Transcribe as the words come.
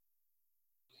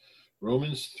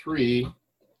Romans 3,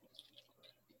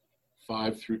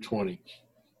 5 through 20.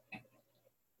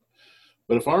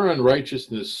 But if our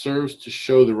unrighteousness serves to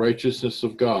show the righteousness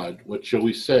of God, what shall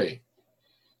we say?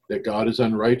 That God is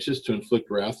unrighteous to inflict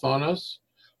wrath on us?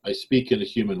 I speak in a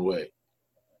human way.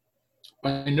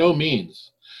 By no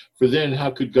means, for then how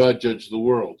could God judge the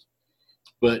world?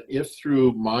 But if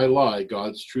through my lie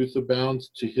God's truth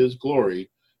abounds to his glory,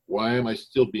 why am I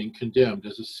still being condemned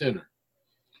as a sinner?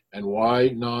 And why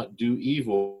not do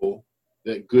evil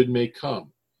that good may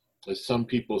come? As some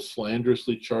people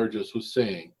slanderously charge us with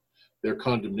saying, their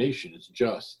condemnation is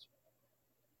just.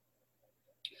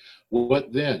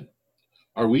 What then?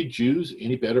 Are we Jews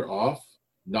any better off?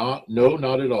 No,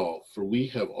 not at all, for we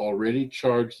have already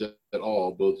charged that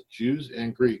all, both Jews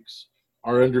and Greeks,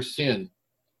 are under sin,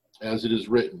 as it is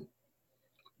written.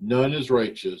 None is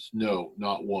righteous, no,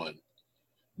 not one.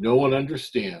 No one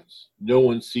understands, no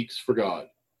one seeks for God.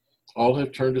 All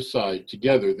have turned aside,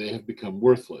 together they have become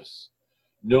worthless.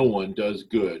 No one does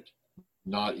good,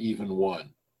 not even one.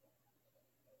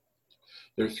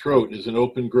 Their throat is an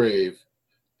open grave.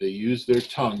 They use their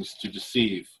tongues to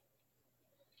deceive.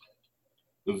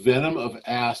 The venom of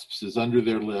asps is under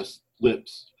their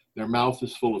lips. Their mouth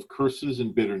is full of curses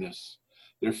and bitterness.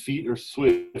 Their feet are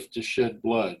swift to shed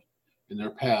blood, and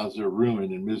their paths are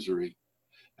ruin and misery.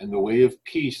 And the way of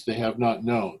peace they have not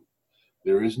known.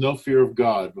 There is no fear of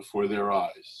God before their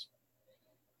eyes.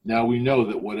 Now we know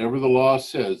that whatever the law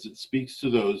says, it speaks to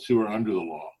those who are under the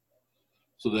law,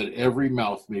 so that every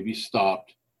mouth may be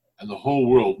stopped, and the whole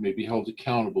world may be held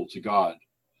accountable to God.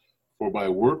 For by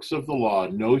works of the law,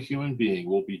 no human being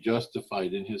will be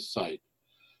justified in his sight,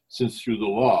 since through the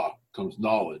law comes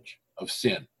knowledge of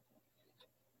sin.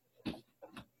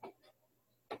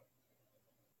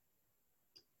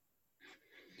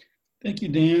 Thank you,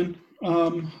 Dan.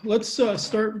 Let's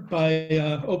start by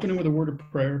opening with a word of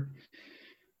prayer.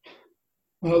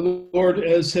 Lord,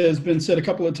 as has been said a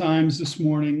couple of times this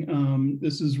morning,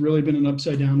 this has really been an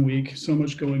upside-down week, so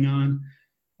much going on.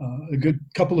 A good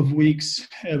couple of weeks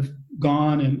have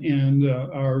gone, and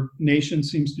our nation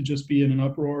seems to just be in an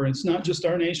uproar. It's not just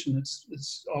our nation,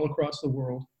 it's all across the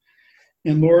world.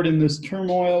 And Lord, in this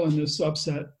turmoil and this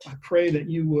upset, I pray that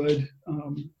you would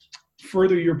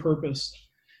further your purpose,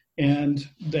 and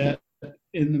that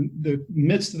in the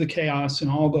midst of the chaos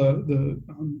and all the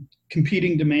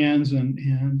competing demands and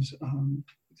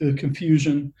the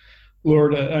confusion,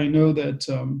 Lord, I know that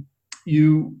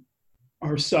you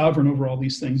are sovereign over all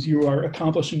these things. You are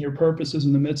accomplishing your purposes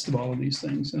in the midst of all of these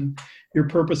things, and your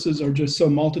purposes are just so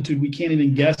multitude we can't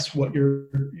even guess what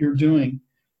you're doing,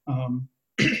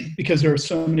 because there are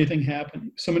so many things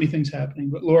happening.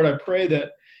 But Lord, I pray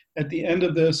that at the end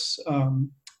of this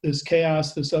this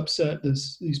chaos, this upset,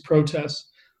 these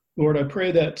protests, Lord, I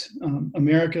pray that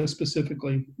America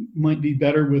specifically might be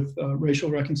better with racial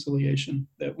reconciliation,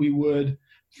 that we would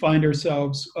find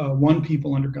ourselves one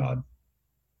people under God.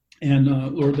 And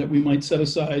Lord, that we might set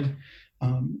aside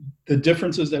the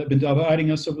differences that have been dividing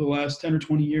us over the last 10 or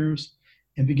 20 years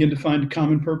and begin to find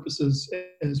common purposes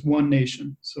as one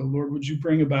nation. So Lord, would you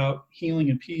bring about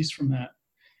healing and peace from that?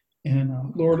 And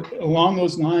Lord, along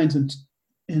those lines and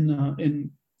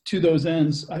to those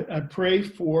ends, I pray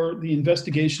for the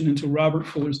investigation into Robert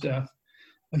Fuller's death,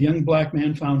 a young black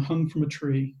man found hung from a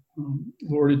tree.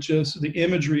 Lord, the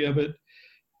imagery of it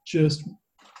just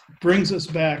brings us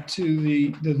back to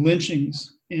the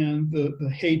lynchings and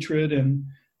the hatred and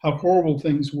how horrible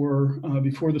things were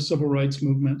before the civil rights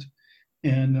movement.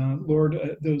 And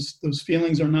Lord, those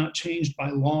feelings are not changed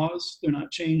by laws. They're not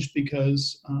changed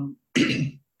because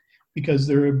because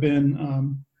there have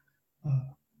been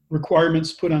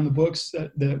requirements put on the books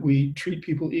that we treat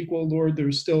people equal. Lord,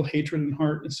 there's still hatred in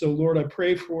heart. And so, Lord, I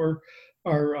pray for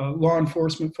our law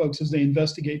enforcement folks as they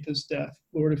investigate this death.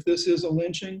 Lord, if this is a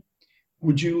lynching,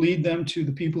 would you lead them to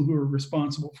the people who are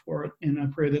responsible for it? And I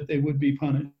pray that they would be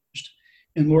punished.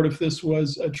 And Lord, if this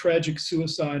was a tragic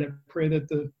suicide, I pray that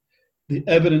the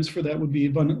evidence for that would be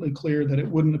abundantly clear, that it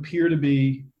wouldn't appear to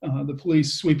be the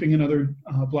police sweeping another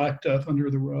Black Death under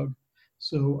the rug.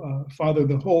 So, Father,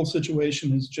 the whole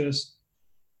situation is just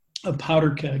a powder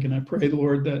keg, and I pray,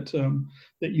 Lord, that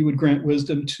you would grant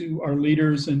wisdom to our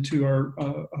leaders and to our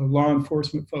law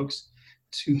enforcement folks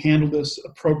to handle this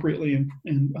appropriately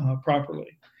and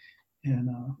properly. And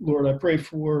Lord, I pray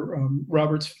for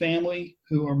Robert's family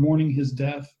who are mourning his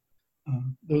death.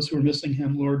 Those who are missing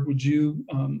him, Lord, would you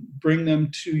bring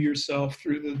them to yourself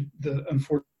through the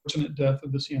unfortunate death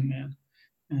of this young man,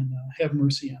 and have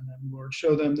mercy on them, Lord.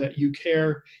 Show them that you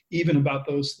care even about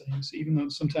those things, even though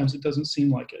sometimes it doesn't seem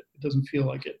like it. It doesn't feel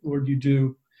like it. Lord, you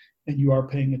do, and you are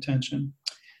paying attention.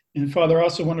 And Father, I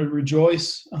also wanted to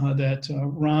rejoice that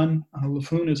Ron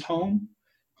Laffoon is home.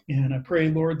 And I pray,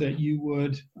 Lord, that you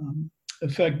would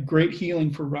effect great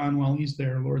healing for Ron while he's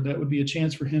there, Lord. That would be a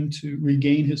chance for him to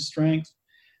regain his strength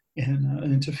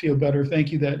and to feel better.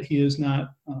 Thank you that he is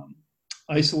not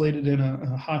isolated in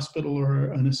a hospital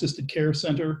or an assisted care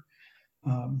center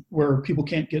where people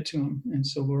can't get to him. And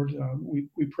so, Lord,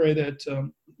 we pray that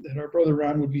our brother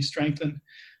Ron would be strengthened,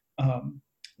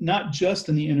 not just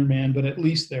in the inner man, but at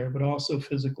least there, but also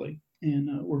physically.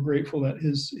 And we're grateful that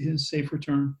his safe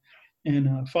return.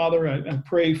 And Father, I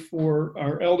pray for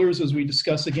our elders as we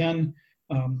discuss again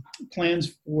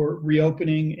plans for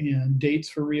reopening and dates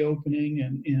for reopening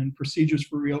and procedures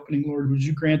for reopening. Lord, would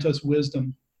you grant us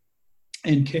wisdom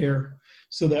and care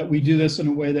so that we do this in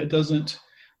a way that doesn't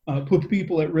put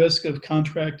people at risk of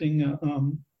contracting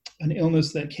an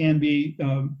illness that can be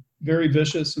very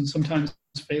vicious and sometimes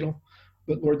fatal.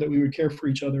 But Lord, that we would care for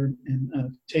each other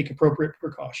and take appropriate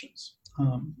precautions.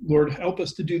 Lord, help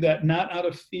us to do that not out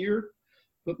of fear,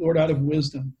 but Lord, out of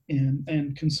wisdom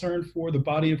and concern for the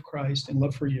body of Christ and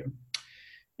love for you.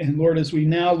 And Lord, as we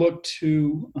now look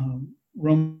to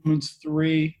Romans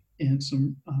 3 and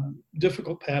some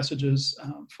difficult passages,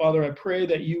 Father, I pray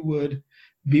that you would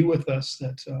be with us,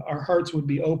 that our hearts would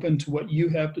be open to what you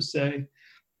have to say.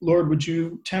 Lord, would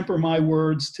you temper my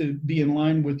words to be in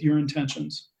line with your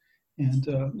intentions? And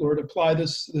Lord, apply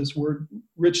this word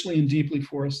richly and deeply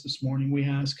for us this morning, we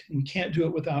ask. And we can't do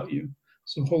it without you.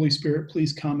 So Holy Spirit,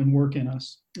 please come and work in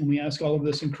us. And we ask all of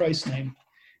this in Christ's name.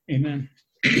 Amen.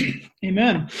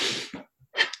 Amen.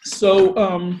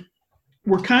 So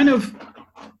we're kind of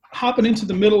hopping into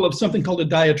the middle of something called a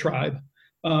diatribe.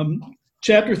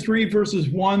 Chapter 3, verses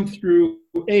 1 through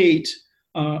 8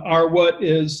 are what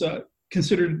is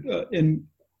considered in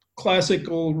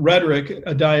classical rhetoric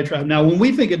a diatribe. Now, when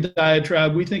we think of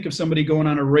diatribe, we think of somebody going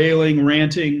on a railing,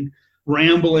 ranting,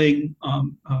 rambling,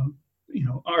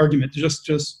 argument,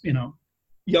 just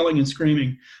yelling and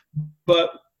screaming.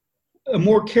 But a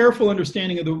more careful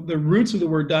understanding of the roots of the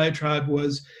word diatribe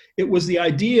was the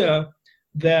idea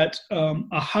that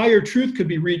a higher truth could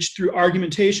be reached through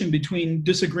argumentation between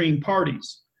disagreeing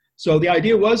parties. So the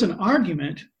idea was an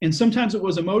argument, and sometimes it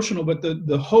was emotional, but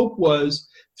the hope was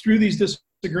through these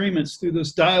disagreements, through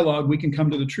this dialogue, we can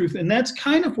come to the truth. And that's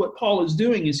kind of what Paul is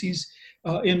doing, is he's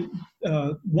in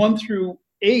 1 through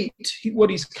 8, what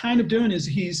he's kind of doing is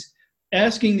he's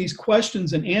asking these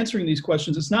questions and answering these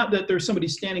questions. It's not that there's somebody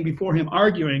standing before him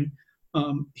arguing.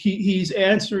 He's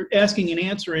asking and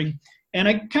answering. And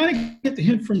I kind of get the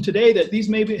hint from today that these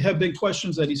maybe have been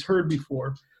questions that he's heard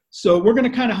before. So we're going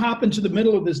to kind of hop into the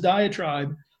middle of this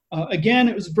diatribe. Again,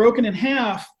 it was broken in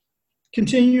half,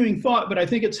 continuing thought, but I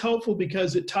think it's helpful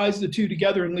because it ties the two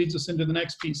together and leads us into the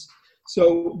next piece.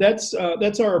 So that's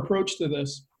our approach to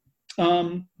this.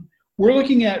 We're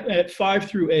looking at 5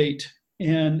 through 8.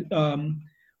 And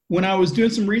when I was doing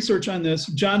some research on this,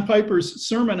 John Piper's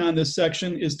sermon on this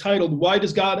section is titled, "Why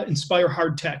Does God Inspire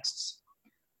Hard Texts?"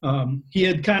 He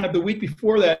had kind of the week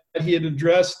before that, he had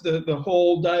addressed the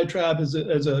whole diatribe as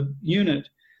a unit.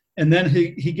 And then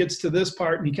he gets to this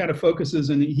part and he kind of focuses,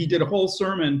 and he did a whole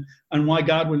sermon on why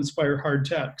God would inspire hard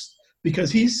text.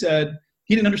 Because he said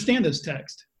he didn't understand this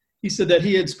text. He said that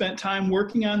he had spent time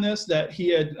working on this, that he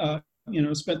had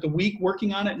spent the week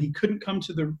working on it, and he couldn't come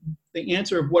to the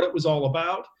answer of what it was all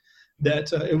about,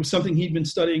 that it was something he'd been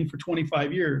studying for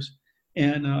 25 years.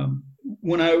 And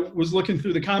when I was looking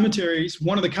through the commentaries,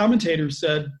 one of the commentators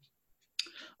said,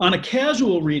 on a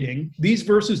casual reading, these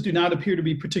verses do not appear to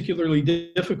be particularly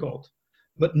difficult,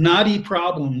 but knotty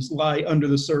problems lie under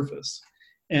the surface.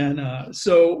 And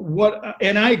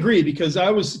and I agree, because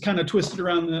I was kind of twisted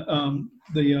around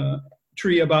the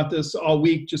tree about this all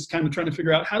week, just kind of trying to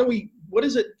figure out what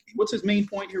is it, what's his main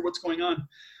point here, what's going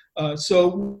on.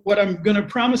 So what I'm going to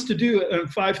promise to do at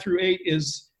 5 through 8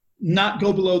 is not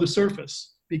go below the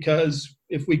surface, because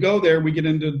if we go there, we get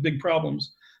into big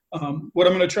problems. What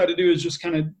I'm going to try to do is just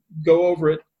kind of go over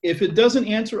it. If it doesn't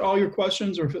answer all your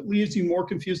questions, or if it leaves you more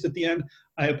confused at the end,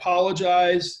 I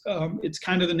apologize. It's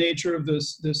kind of the nature of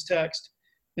this text,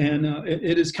 and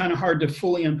it is kind of hard to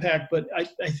fully unpack, but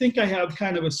I think I have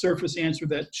kind of a surface answer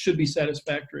that should be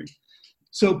satisfactory.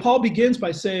 So Paul begins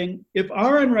by saying, if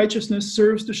our unrighteousness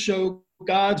serves to show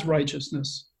God's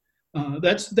righteousness,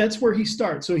 that's where he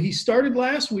starts. So he started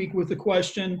last week with the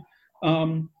question,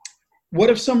 what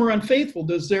if some are unfaithful?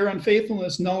 Does their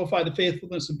unfaithfulness nullify the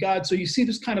faithfulness of God? So you see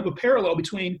this kind of a parallel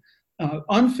between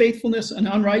unfaithfulness and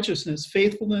unrighteousness,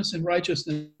 faithfulness and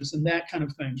righteousness, and that kind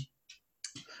of thing.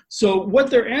 So what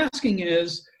they're asking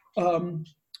is,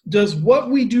 does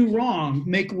what we do wrong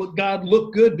make God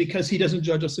look good because he doesn't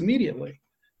judge us immediately?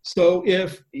 So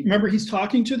remember, he's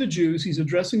talking to the Jews, he's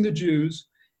addressing the Jews,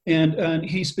 and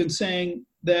he's been saying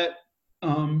that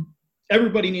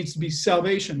everybody needs to be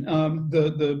salvation.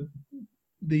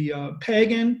 The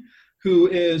pagan who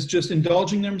is just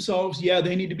indulging themselves, yeah,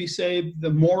 they need to be saved. The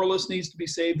moralist needs to be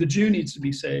saved. The Jew needs to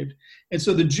be saved. And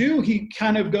so the Jew, he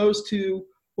kind of goes to,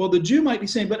 well, the Jew might be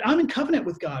saying, but I'm in covenant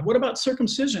with God. What about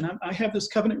circumcision? I have this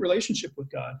covenant relationship with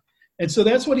God. And so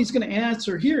that's what he's going to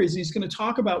answer here, is he's going to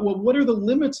talk about, well, what are the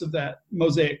limits of that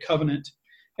Mosaic covenant?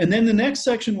 And then the next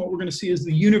section, what we're going to see is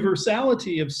the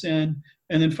universality of sin.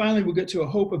 And then finally, we'll get to a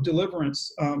hope of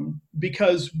deliverance,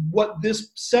 because what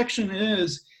this section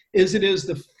is it is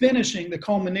the finishing, the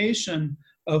culmination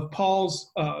of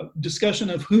Paul's discussion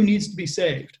of who needs to be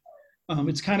saved.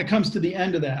 It kind of comes to the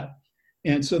end of that.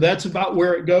 And so that's about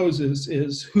where it goes,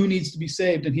 is who needs to be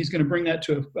saved. And he's going to bring that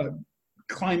to a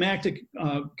climactic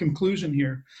conclusion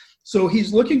here. So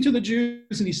he's looking to the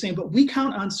Jews and he's saying, but we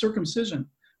count on circumcision.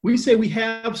 We say we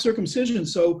have circumcision.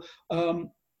 So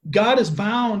God is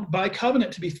bound by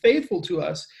covenant to be faithful to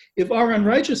us. If our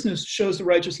unrighteousness shows the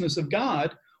righteousness of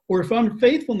God, or if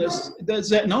unfaithfulness, does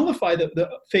that nullify the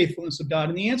faithfulness of God?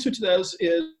 And the answer to that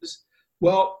is,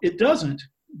 well, it doesn't.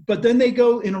 But then they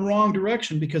go in a wrong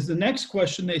direction, because the next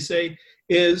question they say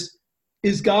is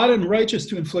God unrighteous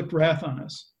to inflict wrath on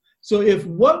us? So if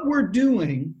what we're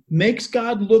doing makes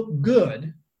God look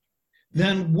good,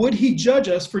 then would he judge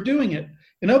us for doing it?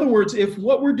 In other words, if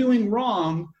what we're doing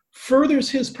wrong furthers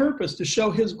his purpose to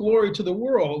show his glory to the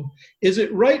world, is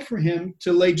it right for him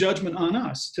to lay judgment on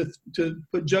us, to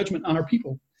put judgment on our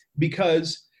people,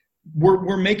 because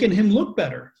we're making him look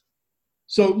better?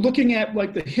 So looking at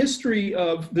like the history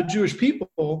of the Jewish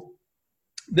people,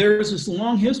 there's this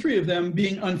long history of them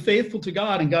being unfaithful to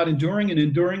God, and God enduring and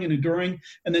enduring and enduring,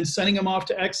 and then sending them off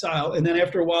to exile, and then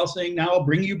after a while saying, now I'll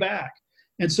bring you back.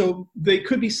 And so they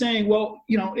could be saying, well,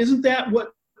 isn't that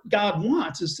what God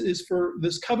wants, is for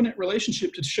this covenant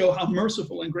relationship to show how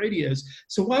merciful and great he is?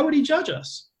 So why would he judge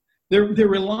us? They're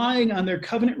relying on their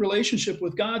covenant relationship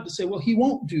with God to say, well, he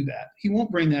won't do that. He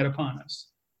won't bring that upon us.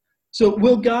 So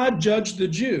will God judge the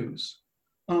Jews?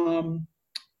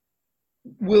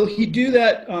 Will he do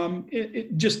that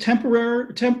just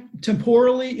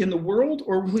temporally in the world,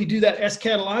 or will he do that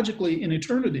eschatologically in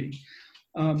eternity?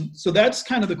 So that's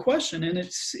kind of the question. And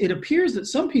it appears that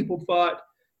some people thought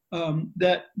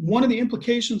that one of the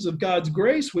implications of God's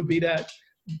grace would be that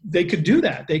they could do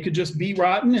that. They could just be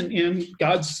rotten and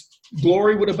God's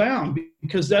glory would abound,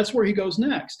 because that's where he goes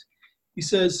next. He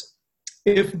says,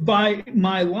 if by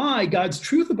my lie God's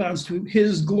truth abounds to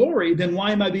his glory, then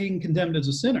why am I being condemned as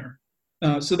a sinner?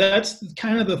 So that's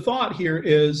kind of the thought here,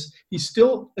 is he's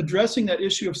still addressing that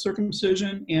issue of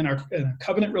circumcision and our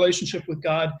covenant relationship with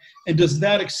God. And does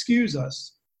that excuse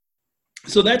us?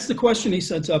 So that's the question he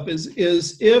sets up, is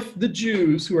if the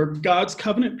Jews, who are God's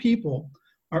covenant people,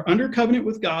 are under covenant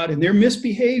with God and their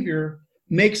misbehavior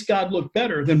makes God look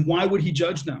better, then why would he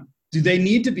judge them? Do they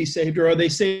need to be saved, or are they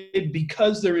saved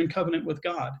because they're in covenant with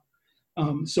God?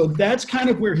 So that's kind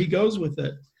of where he goes with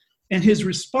it. And his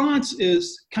response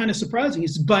is kind of surprising.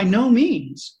 It's by no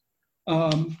means.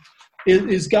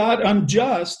 Is God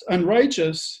unjust,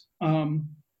 unrighteous?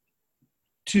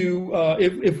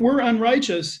 If we're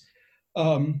unrighteous,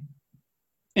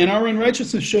 and our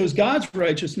unrighteousness shows God's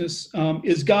righteousness,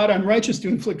 is God unrighteous to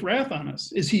inflict wrath on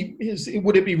us?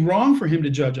 Would it be wrong for him to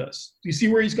judge us? Do you see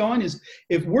where he's going? Is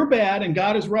if we're bad and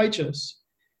God is righteous,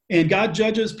 and God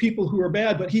judges people who are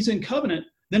bad, but he's in covenant,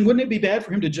 then wouldn't it be bad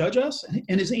for him to judge us?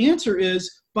 And his answer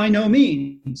is, by no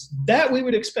means. That we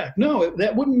would expect. No,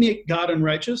 that wouldn't make God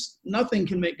unrighteous. Nothing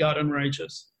can make God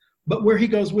unrighteous. But where he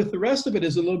goes with the rest of it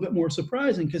is a little bit more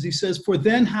surprising, because he says, for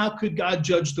then how could God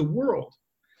judge the world?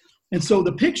 And so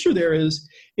the picture there is,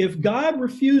 if God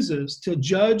refuses to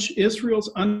judge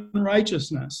Israel's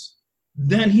unrighteousness,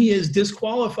 then he is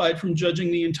disqualified from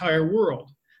judging the entire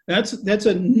world. That's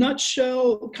a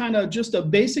nutshell, kind of just a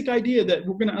basic idea that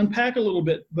we're going to unpack a little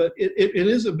bit, but it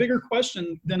is a bigger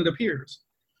question than it appears.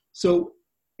 So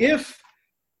if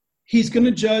he's going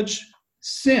to judge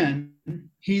sin,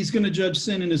 he's going to judge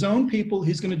sin in his own people,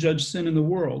 he's going to judge sin in the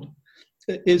world.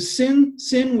 Is sin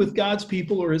with God's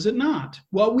people, or is it not?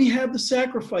 Well, we have the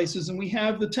sacrifices, and we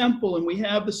have the temple, and we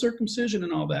have the circumcision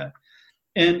and all that.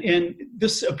 And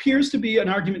this appears to be an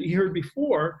argument he heard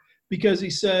before, because he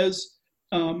says,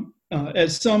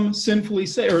 as some sinfully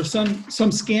say, or some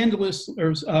scandalous,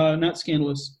 or not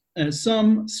scandalous, as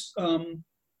some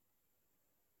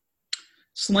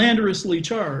slanderously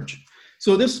charge.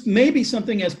 So this may be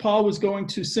something, as Paul was going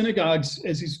to synagogues,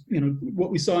 as he's, what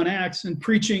we saw in Acts, and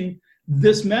preaching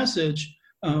this message,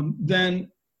 then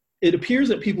it appears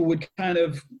that people would kind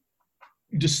of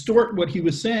distort what he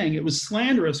was saying. It was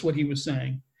slanderous what he was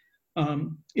saying.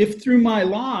 If through my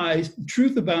lies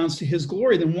truth abounds to his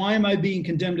glory, then why am I being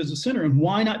condemned as a sinner? And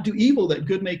why not do evil that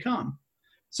good may come?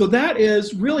 So that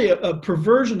is really a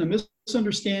perversion, a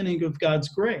misunderstanding of God's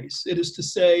grace. It is to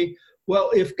say, well,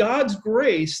 if God's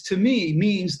grace to me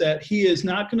means that he is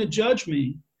not going to judge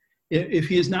me, if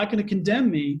he is not going to condemn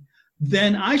me,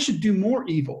 then I should do more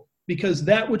evil, because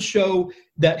that would show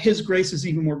that his grace is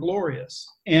even more glorious.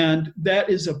 And that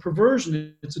is a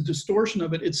perversion. It's a distortion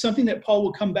of it. It's something that Paul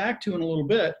will come back to in a little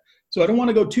bit. So I don't want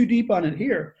to go too deep on it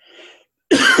here.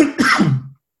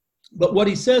 But what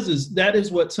he says is that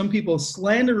is what some people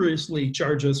slanderously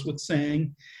charge us with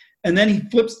saying. And then he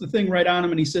flips the thing right on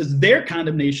him and he says their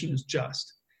condemnation is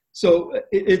just. So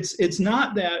it's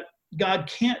not that God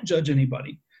can't judge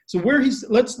anybody. So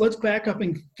let's back up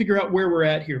and figure out where we're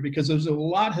at here, because there's a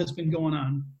lot has been going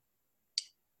on.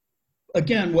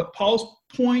 Again, what Paul's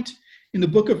point in the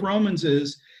book of Romans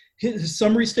is, his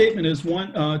summary statement is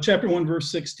chapter 1, verse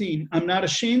 16. I'm not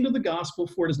ashamed of the gospel,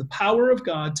 for it is the power of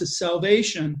God to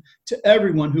salvation to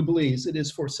everyone who believes. It is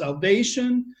for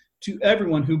salvation to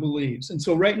everyone who believes. And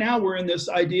so right now we're in this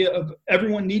idea of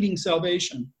everyone needing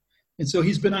salvation. And so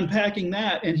he's been unpacking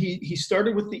that, and he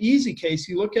started with the easy case.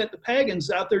 You look at the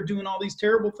pagans out there doing all these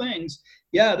terrible things.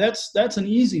 Yeah, that's an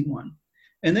easy one.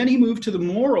 And then he moved to the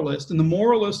moralist, and the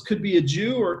moralist could be a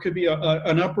Jew or it could be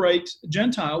an upright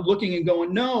Gentile looking and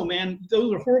going, no, man,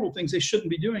 those are horrible things. They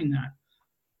shouldn't be doing that.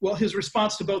 Well, his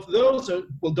response to both of those are,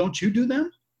 well, don't you do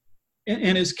them?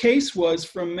 And his case was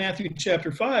from Matthew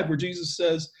chapter 5, where Jesus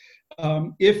says,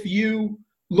 if you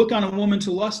look on a woman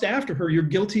to lust after her, you're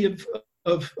guilty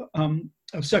of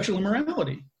sexual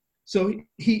immorality. So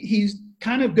he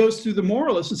kind of goes through the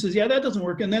moralist and says, yeah, that doesn't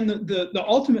work. And then the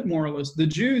ultimate moralist, the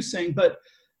Jews, saying, but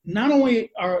not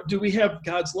only do we have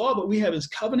God's law, but we have his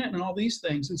covenant and all these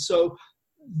things. And so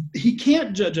he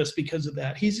can't judge us because of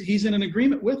that. He's in an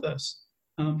agreement with us.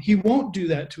 He won't do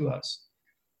that to us.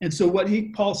 And so what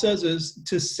Paul says is,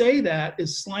 to say that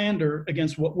is slander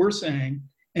against what we're saying,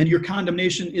 and your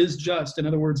condemnation is just. In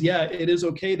other words, yeah, it is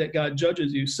okay that God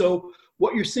judges you. So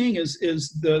what you're seeing is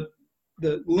the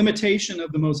limitation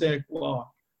of the Mosaic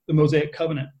law, the Mosaic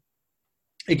covenant.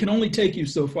 It can only take you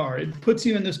so far. It puts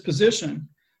you in this position.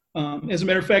 As a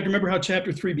matter of fact, remember how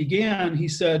chapter 3 began? He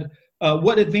said,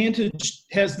 what advantage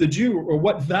has the Jew, or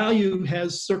what value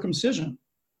has circumcision?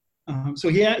 So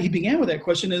he began with that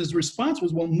question, and his response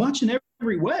was, well, much in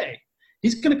every way.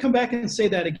 He's going to come back and say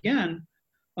that again.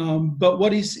 But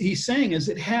what he's saying is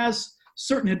it has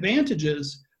certain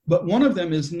advantages, but one of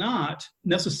them is not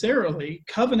necessarily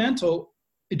covenantal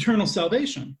eternal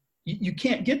salvation. You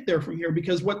can't get there from here,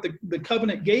 because what the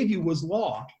covenant gave you was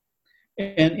law.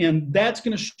 And that's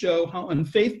going to show how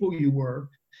unfaithful you were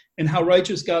and how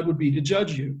righteous God would be to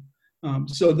judge you.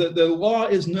 So the law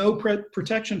is no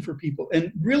protection for people.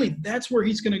 And really, that's where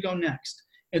he's going to go next.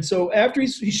 And so after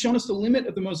he's shown us the limit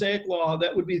of the Mosaic law,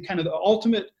 that would be kind of the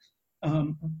ultimate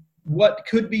what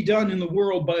could be done in the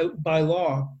world by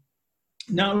law.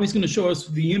 Now he's going to show us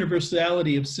the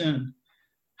universality of sin,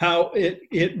 how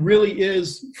it really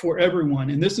is for everyone.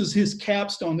 And this is his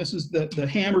capstone. This is the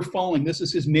hammer falling. This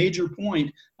is his major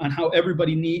point on how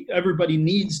everybody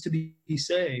needs to be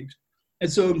saved.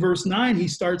 And so in verse 9, he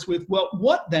starts with, well,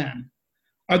 what then?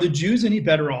 Are the Jews any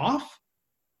better off?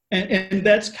 And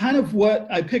that's kind of what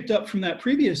I picked up from that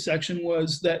previous section,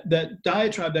 was that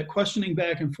diatribe, that questioning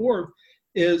back and forth,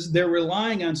 is they're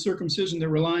relying on circumcision, they're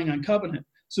relying on covenant.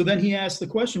 So then he asks the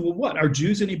question, well, what? Are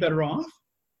Jews any better off?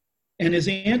 And his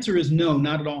answer is no,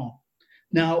 not at all.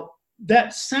 Now,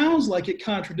 that sounds like it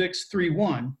contradicts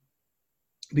 3:1,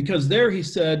 because there he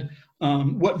said,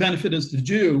 what benefit is the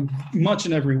Jew? Much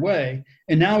in every way.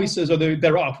 And now he says, are they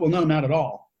better off? Well, no, not at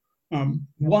all.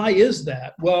 Why is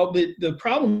that? Well, the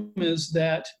problem is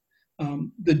that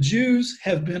the Jews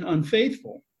have been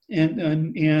unfaithful.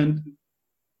 And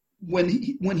when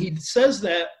he says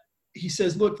that, he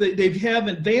says, look, they have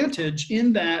advantage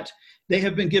in that they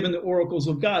have been given the oracles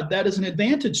of God. That is an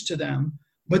advantage to them,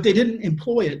 but they didn't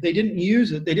employ it. They didn't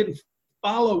use it. They didn't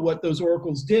follow what those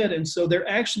oracles did. And so they're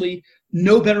actually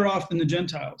no better off than the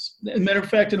Gentiles. As a matter of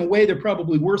fact, in a way, they're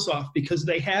probably worse off because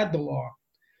they had the law.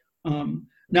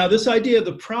 Now, this idea of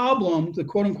the problem, the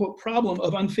quote unquote problem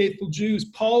of unfaithful Jews,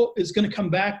 Paul is going to come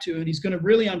back to, and he's going to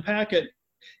really unpack it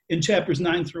in chapters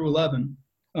 9 through 11.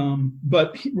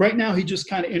 But right now he just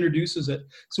kind of introduces it.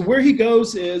 So where he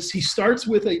goes is he starts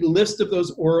with a list of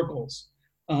those oracles.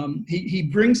 He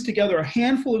brings together a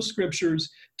handful of scriptures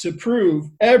to prove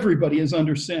everybody is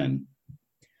under sin.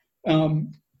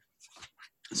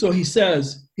 So he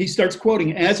starts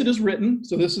quoting, as it is written,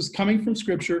 so this is coming from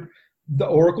scripture, the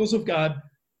oracles of God.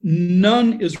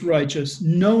 None is righteous,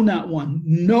 no, not one.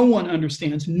 No one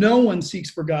understands, no one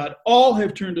seeks for God. All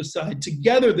have turned aside.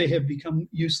 Together they have become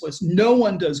useless. No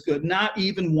one does good, not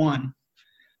even one.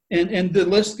 And the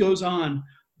list goes on.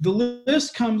 The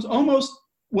list comes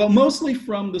mostly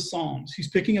from the Psalms. He's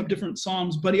picking up different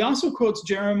Psalms, but he also quotes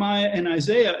Jeremiah and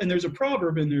Isaiah, and there's a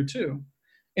proverb in there too.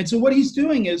 And so what he's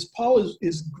doing is Paul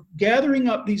is gathering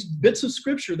up these bits of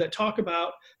scripture that talk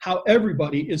about how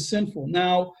everybody is sinful.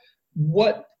 Now,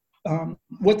 what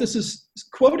this is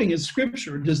quoting is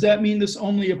scripture. Does that mean this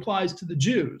only applies to the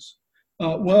Jews?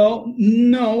 Well,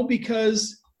 no,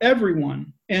 because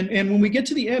everyone. And when we get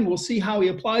to the end, we'll see how he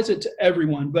applies it to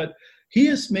everyone. But he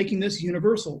is making this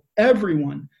universal.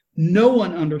 Everyone. No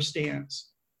one understands.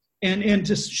 And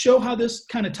to show how this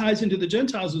kind of ties into the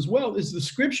Gentiles as well is the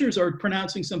scriptures are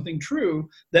pronouncing something true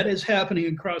that is happening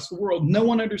across the world. No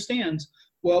one understands.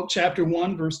 Well, chapter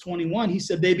 1, verse 21, he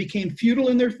said they became futile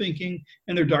in their thinking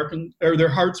and their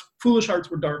foolish hearts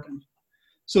were darkened.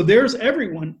 So there's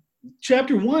everyone.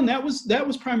 Chapter 1, that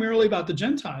was primarily about the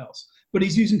Gentiles, but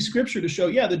he's using scripture to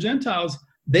show, the Gentiles,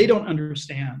 they don't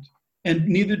understand, and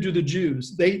neither do the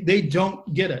Jews. They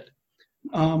don't get it.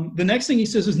 The next thing he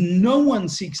says is no one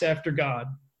seeks after God.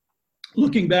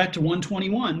 Looking back to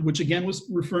 121, which again was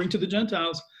referring to the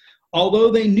Gentiles,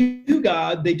 although they knew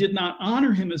God, they did not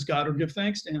honor him as God or give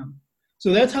thanks to him.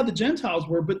 So that's how the Gentiles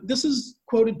were, but this is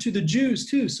quoted to the Jews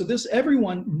too. So this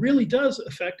everyone really does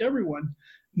affect everyone.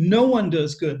 No one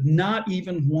does good, not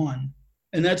even one.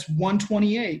 And that's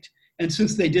 128. And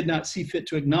since they did not see fit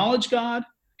to acknowledge God,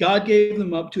 God gave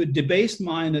them up to a debased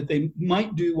mind that they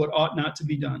might do what ought not to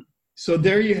be done. So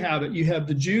there you have it. You have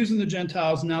the Jews and the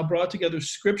Gentiles now brought together.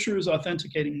 Scripture is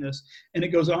authenticating this, and it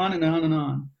goes on and on and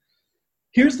on.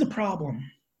 Here's the problem.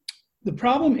 The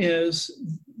problem is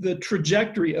the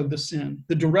trajectory of the sin,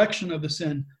 the direction of the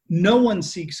sin. No one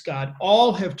seeks God.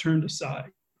 All have turned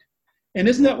aside. And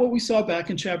isn't that what we saw back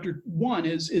in chapter 1,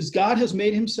 is God has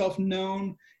made himself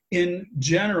known in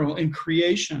general in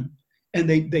creation. And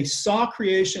they saw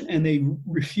creation and they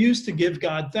refused to give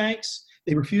God thanks.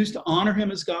 They refused to honor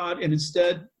him as God and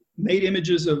instead made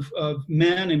images of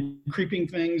men and creeping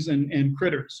things and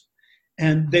critters.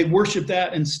 And they worshiped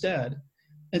that instead.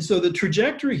 And so the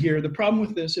trajectory here, the problem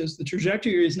with this is the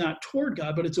trajectory is not toward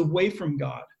God, but it's away from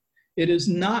God. It is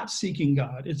not seeking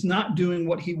God. It's not doing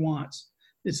what he wants.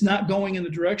 It's not going in the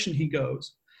direction he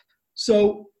goes.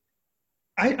 So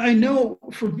I know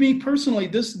for me personally,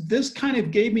 this kind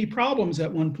of gave me problems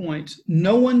at one point.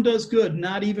 No one does good,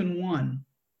 not even one.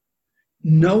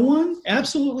 No one?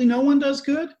 Absolutely no one does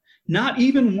good? Not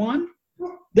even one?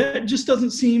 That just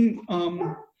doesn't seem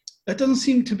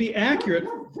to be accurate.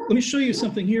 Let me show you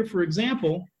something here. For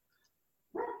example,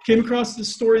 came across this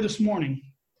story this morning.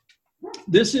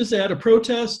 This is at a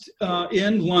protest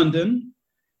in London.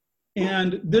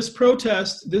 And this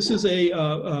protest, this is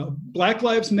a Black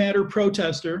Lives Matter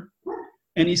protester,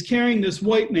 and he's carrying this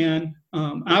white man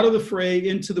out of the fray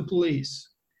into the police.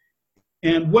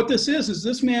 And what this is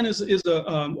this man is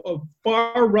a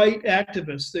far-right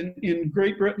activist. In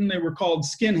Great Britain, they were called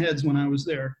skinheads when I was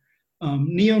there.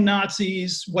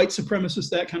 Neo-Nazis, white supremacists,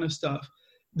 that kind of stuff.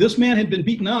 This man had been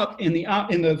beaten up in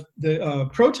the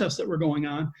protests that were going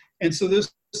on, and so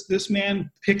this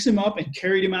man picks him up and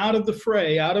carried him out of the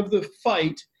fray, out of the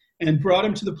fight, and brought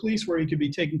him to the police where he could be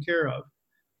taken care of.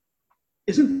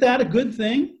 Isn't that a good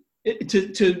thing?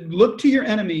 To look to your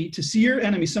enemy, to see your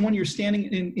enemy, someone you're standing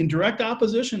in direct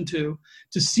opposition to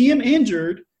see him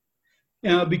injured,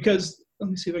 because, let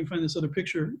me see if I can find this other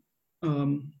picture.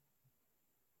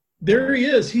 There he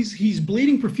is. He's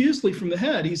bleeding profusely from the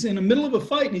head. He's in the middle of a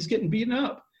fight and he's getting beaten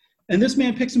up. And this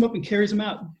man picks him up and carries him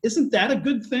out. Isn't that a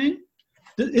good thing?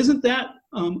 Isn't that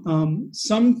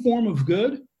some form of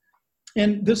good?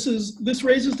 And this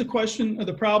raises the question of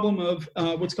the problem of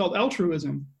what's called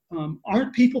altruism.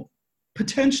 Aren't people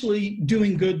potentially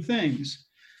doing good things?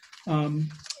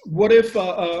 What if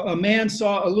a man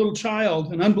saw a little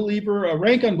child, an unbeliever, a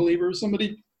rank unbeliever,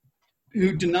 somebody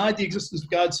who denied the existence of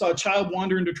God, saw a child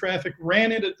wander into traffic,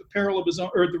 ran it at the peril of his own,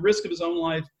 or at the risk of his own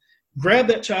life, grabbed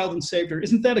that child and saved her?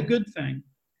 Isn't that a good thing?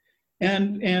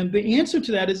 And the answer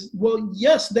to that is, well,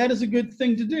 yes, that is a good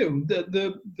thing to do.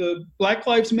 The Black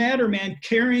Lives Matter man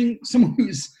carrying someone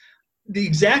who's the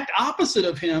exact opposite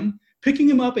of him, picking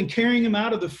him up and carrying him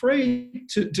out of the fray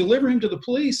to deliver him to the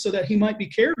police so that he might be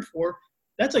cared for,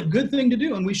 that's a good thing to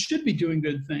do, and we should be doing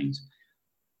good things.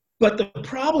 But the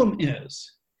problem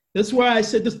is, that's why I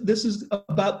said this is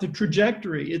about the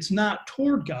trajectory. It's not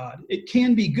toward God. It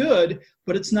can be good,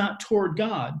 but it's not toward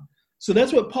God. So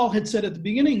that's what Paul had said at the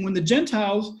beginning. When the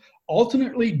Gentiles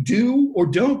ultimately do or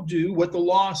don't do what the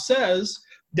law says,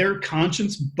 their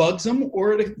conscience bugs them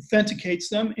or it authenticates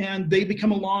them and they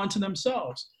become a law unto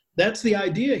themselves. That's the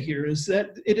idea here, is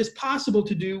that it is possible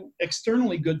to do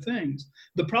externally good things.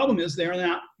 The problem is they're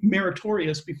not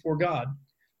meritorious before God.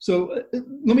 So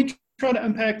let me try to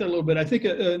unpack that a little bit. I think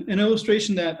an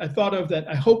illustration that I thought of that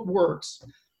I hope works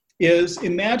is,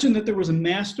 imagine that there was a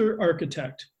master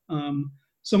architect,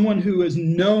 someone who is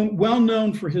well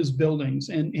known for his buildings,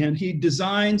 and he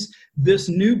designs this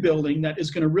new building that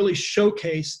is going to really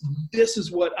showcase, this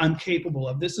is what I'm capable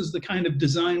of. This is the kind of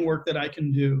design work that I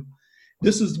can do.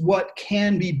 This is what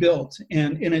can be built,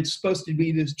 and it's supposed to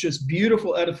be this just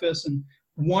beautiful edifice and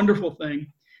wonderful thing.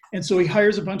 And so he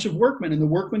hires a bunch of workmen, and the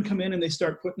workmen come in and they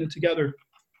start putting it together.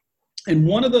 And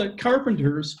one of the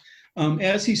carpenters,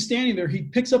 as he's standing there, he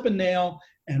picks up a nail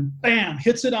and bam,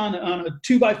 hits it on a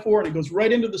 2x4, and it goes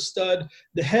right into the stud.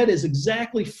 The head is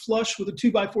exactly flush with a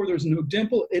 2x4. There's no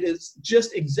dimple. It is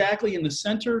just exactly in the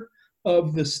center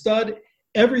of the stud.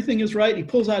 Everything is right. He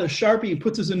pulls out a Sharpie and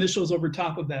puts his initials over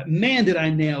top of that. Man, did I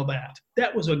nail that.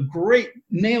 That was a great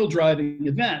nail driving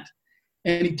event.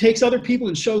 And he takes other people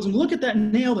and shows them, look at that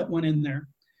nail that went in there.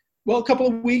 Well, a couple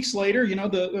of weeks later,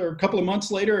 or a couple of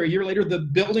months later, or a year later, the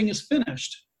building is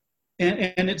finished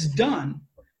and it's done.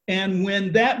 And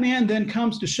when that man then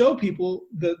comes to show people,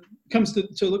 comes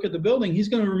to look at the building, he's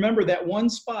going to remember that one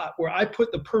spot where I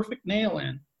put the perfect nail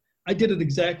in. I did it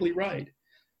exactly right.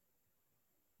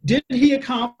 Did he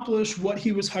accomplish what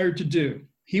he was hired to do?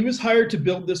 He was hired to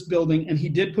build this building, and he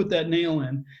did put that nail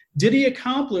in. Did he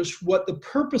accomplish what the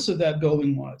purpose of that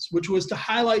building was, which was to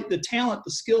highlight the talent,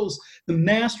 the skills, the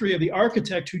mastery of the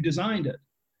architect who designed it?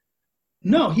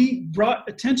 No, he brought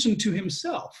attention to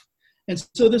himself. And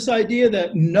so this idea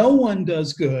that no one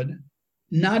does good,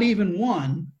 not even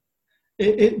one,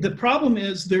 the problem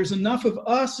is there's enough of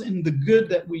us in the good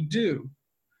that we do.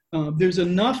 There's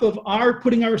enough of our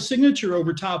putting our signature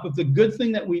over top of the good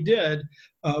thing that we did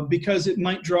because it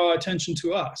might draw attention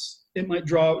to us. It might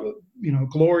draw,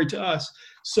 glory to us.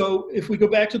 So if we go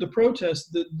back to the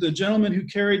protest, the gentleman who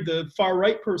carried the far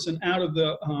right person out of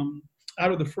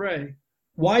the fray,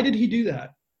 why did he do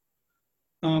that?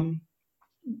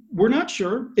 We're not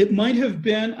sure. It might have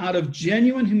been out of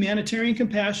genuine humanitarian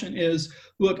compassion.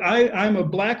 Look, I'm a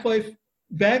Black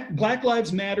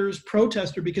Lives Matters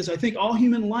protester because I think all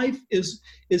human life is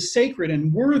sacred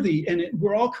and worthy, and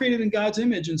we're all created in God's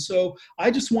image. And so I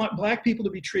just want Black people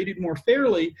to be treated more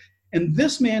fairly. And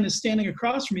this man is standing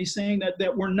across from me saying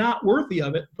that we're not worthy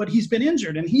of it, but he's been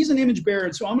injured and he's an image bearer.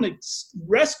 And so I'm going to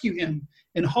rescue him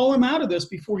and haul him out of this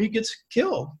before he gets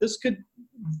killed. This could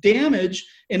damage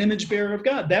an image bearer of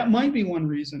God. That might be one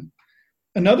reason.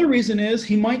 Another reason is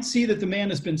he might see that the man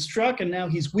has been struck and now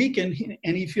he's weakened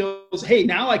and he feels, hey,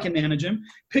 now I can manage him,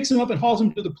 picks him up and hauls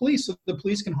him to the police so the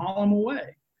police can haul him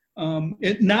away.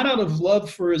 Not out of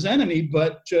love for his enemy,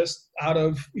 but just out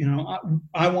of,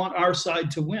 I want our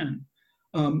side to win.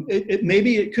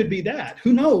 Maybe it could be that.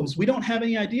 Who knows? We don't have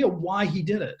any idea why he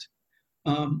did it.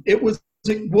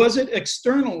 Was it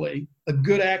externally a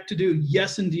good act to do?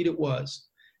 Yes, indeed it was.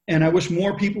 And I wish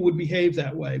more people would behave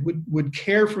that way, would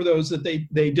care for those that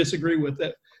they disagree with,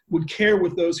 that would care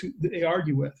with those who they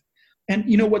argue with. And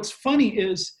what's funny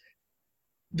is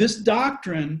this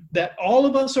doctrine that all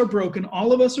of us are broken,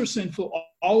 all of us are sinful,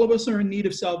 all of us are in need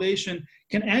of salvation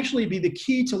can actually be the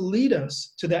key to lead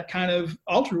us to that kind of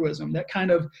altruism, that kind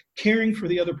of caring for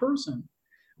the other person.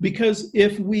 Because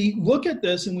if we look at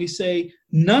this and we say,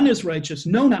 none is righteous,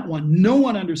 no, not one, no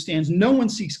one understands, no one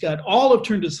seeks God, all have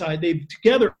turned aside, they've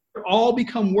together all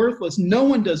become worthless, no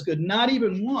one does good, not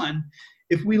even one.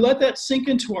 If we let that sink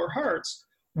into our hearts,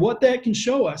 what that can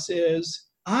show us is,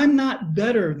 I'm not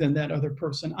better than that other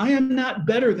person. I am not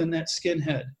better than that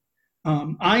skinhead.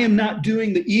 I am not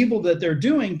doing the evil that they're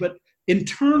doing, but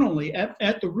internally,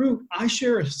 at the root, I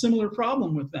share a similar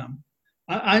problem with them.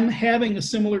 I'm having a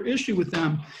similar issue with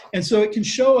them. And so it can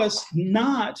show us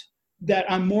not that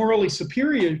I'm morally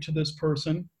superior to this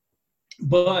person,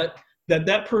 but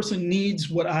that person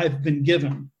needs what I've been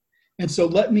given. And so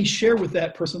let me share with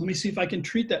that person. Let me see if I can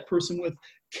treat that person with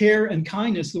care and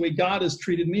kindness, the way God has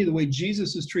treated me, the way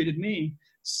Jesus has treated me,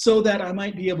 so that I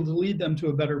might be able to lead them to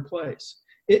a better place.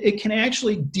 It can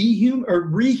actually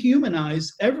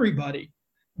rehumanize everybody,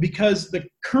 because the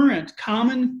current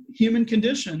common human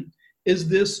condition is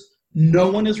this: no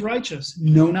one is righteous,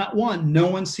 no, not one, no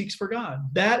one seeks for God.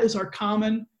 That is our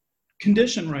common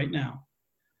condition right now.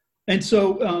 And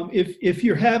so if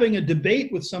you're having a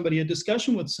debate with somebody, a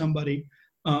discussion with somebody,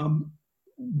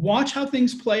 watch how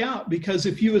things play out. Because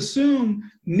if you assume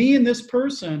me and this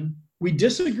person, we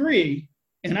disagree,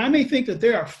 And I may think that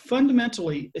they are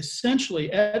fundamentally,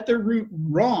 essentially, at their root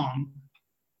wrong,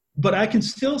 but I can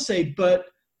still say, but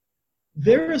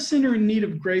they're a sinner in need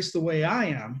of grace the way I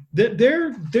am.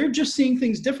 They're just seeing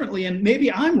things differently, and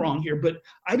maybe I'm wrong here, but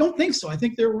I don't think so. I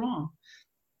think they're wrong.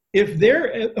 If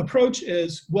their approach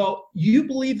is, well, you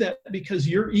believe that because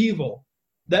you're evil,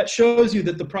 that shows you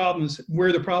that the problem is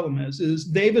where the problem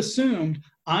is they've assumed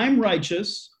I'm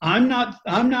righteous. I'm not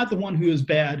the one who is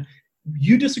bad.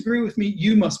 You disagree with me,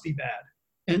 you must be bad.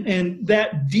 And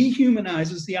that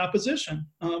dehumanizes the opposition.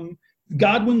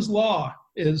 Godwin's law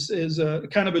is a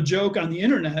kind of a joke on the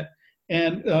internet.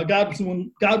 And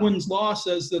Godwin's law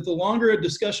says that the longer a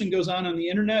discussion goes on the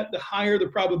internet, the higher the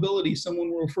probability someone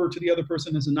will refer to the other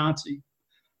person as a Nazi.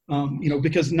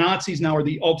 Because Nazis now are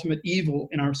the ultimate evil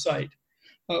in our sight.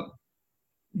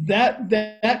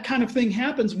 That kind of thing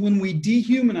happens when we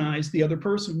dehumanize the other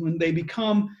person, when they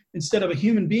become, instead of a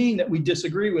human being that we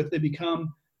disagree with, they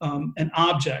become an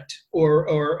object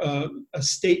or a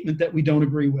statement that we don't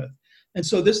agree with. And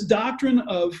so this doctrine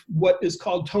of what is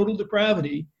called total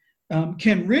depravity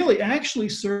can really actually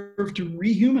serve to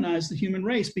rehumanize the human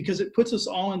race, because it puts us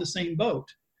all in the same boat.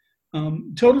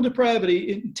 Total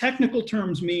depravity, in technical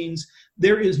terms, means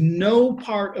there is no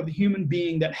part of a human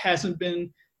being that hasn't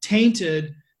been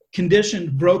tainted,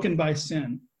 conditioned, broken by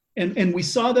sin. And we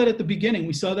saw that at the beginning.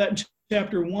 We saw that in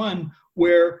chapter 1,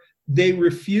 where they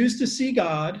refused to see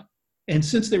God. And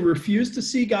since they refused to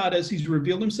see God as he's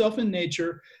revealed himself in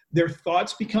nature, their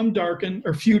thoughts become darkened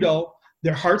or futile,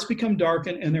 their hearts become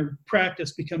darkened, and their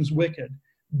practice becomes wicked.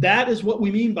 That is what we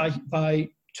mean by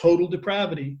total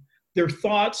depravity. Their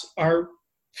thoughts are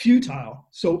futile.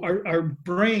 So our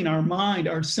brain, our mind,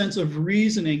 our sense of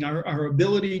reasoning, our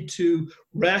ability to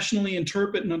rationally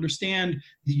interpret and understand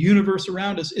the universe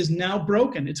around us is now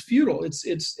broken. It's futile.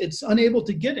 It's unable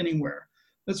to get anywhere.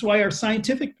 That's why our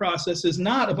scientific process is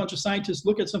not a bunch of scientists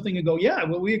look at something and go, yeah,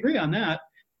 well, we agree on that.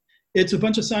 It's a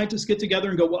bunch of scientists get together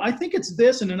and go, well, I think it's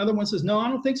this. And another one says, no, I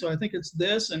don't think so. I think it's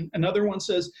this. And another one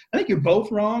says, I think you're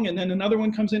both wrong. And then another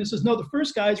one comes in and says, no, the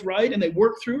first guy's right. And they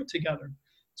work through it together.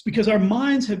 It's because our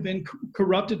minds have been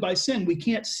corrupted by sin. We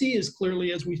can't see as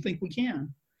clearly as we think we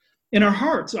can. In our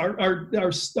hearts,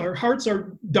 our hearts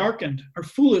are darkened. Our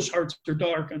foolish hearts are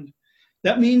darkened.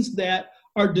 That means that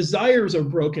our desires are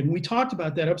broken. We talked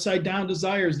about that, upside down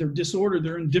desires. They're disordered.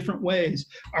 They're in different ways.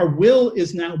 Our will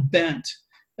is now bent.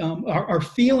 Our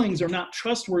feelings are not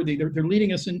trustworthy. They're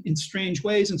leading us in strange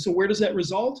ways. And so where does that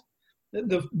result?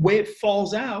 The way it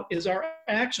falls out is our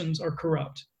actions are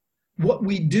corrupt. What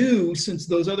we do, since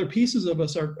those other pieces of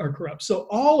us are corrupt. So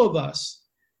all of us,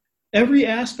 every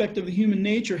aspect of the human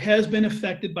nature has been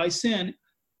affected by sin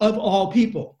of all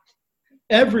people.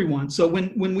 Everyone. So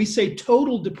when we say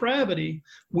total depravity,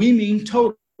 we mean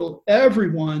total,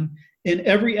 everyone in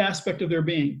every aspect of their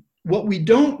being. What we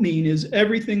don't mean is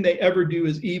everything they ever do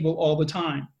is evil all the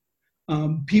time.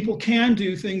 People can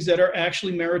do things that are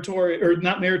actually meritorious, or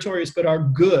not meritorious, but are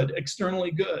good,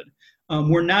 externally good.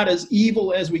 We're not as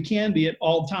evil as we can be at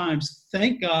all times.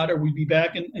 Thank God, or we'd be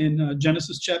back in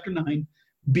Genesis chapter 9,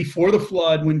 before the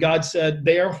flood, when God said,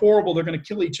 they are horrible, they're going to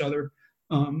kill each other.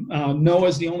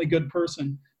 Noah's the only good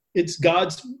person. It's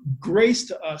God's grace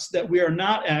to us that we are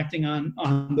not acting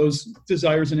on those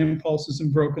desires and impulses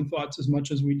and broken thoughts as much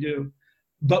as we do.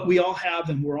 But we all have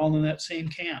them. We're all in that same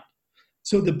camp.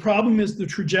 So the problem is the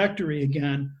trajectory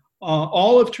again.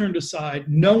 All have turned aside.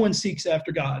 No one seeks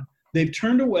after God. They've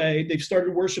turned away. They've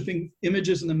started worshiping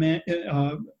images in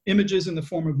the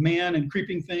form of man and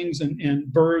creeping things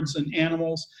and birds and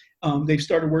animals. They've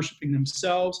started worshiping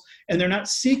themselves, and they're not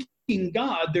seeking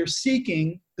God, they're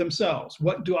seeking themselves.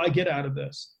 What do I get out of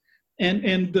this?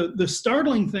 And the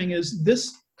startling thing is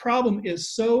this problem is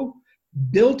so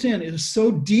built in, it is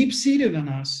so deep-seated in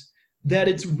us that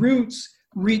its roots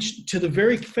reach to the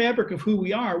very fabric of who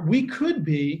we are. We could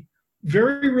be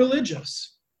very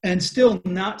religious and still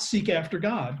not seek after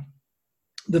God.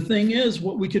 The thing is,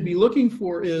 what we could be looking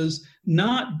for is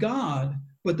not God,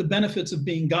 but the benefits of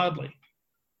being godly.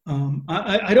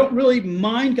 I don't really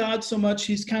mind God so much.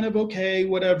 He's kind of okay,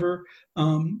 whatever.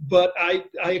 But I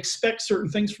expect certain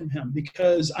things from him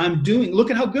because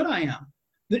look at how good I am.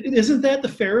 Isn't that the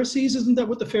Pharisees? Isn't that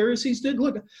what the Pharisees did?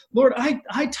 Look, Lord,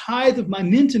 I tithe of my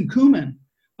mint and cumin.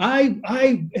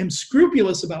 I am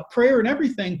scrupulous about prayer and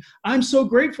everything. I'm so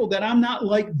grateful that I'm not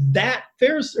like that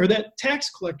Pharisee or that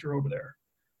tax collector over there.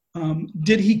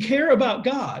 Did he care about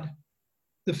God?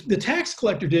 The tax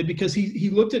collector did, because he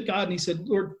looked at God and he said,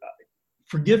 Lord,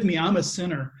 forgive me, I'm a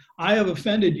sinner. I have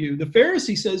offended you. The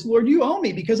Pharisee says, Lord, you owe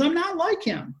me because I'm not like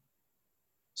him.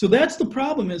 So that's the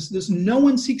problem, is this: no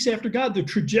one seeks after God. The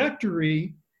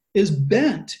trajectory is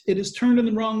bent. It is turned in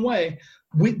the wrong way.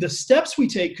 The steps we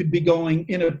take could be going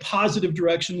in a positive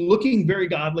direction, looking very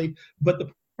godly, but the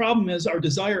problem is our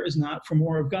desire is not for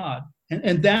more of God.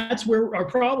 And that's where our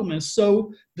problem is.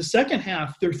 So the second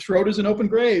half, their throat is an open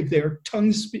grave. Their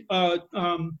tongues,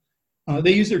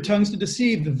 they use their tongues to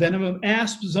deceive. The venom of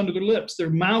asps is under their lips. Their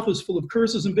mouth is full of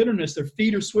curses and bitterness. Their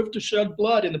feet are swift to shed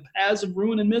blood in the paths of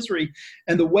ruin and misery.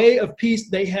 And the way of peace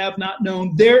they have not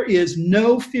known. There is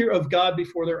no fear of God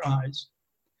before their eyes.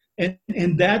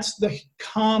 And that's the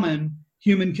common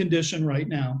human condition right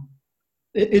now.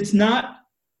 It's not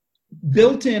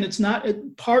built in, it's not a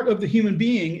part of the human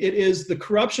being. It is the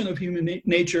corruption of human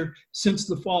nature since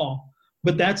the fall.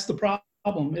 But that's the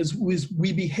problem, is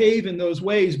we behave in those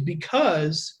ways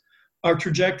because our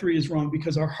trajectory is wrong,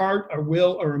 because our heart, our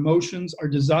will, our emotions, our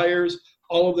desires,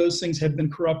 all of those things have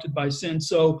been corrupted by sin.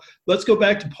 So let's go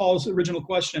back to Paul's original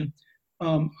question.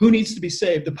 Who needs to be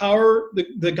saved?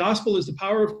 The gospel is the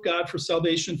power of God for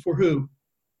salvation for who?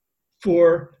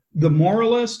 For the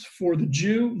moralist, for the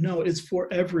Jew? No, it's for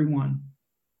everyone.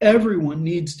 Everyone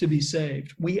needs to be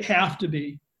saved. We have to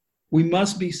be. We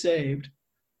must be saved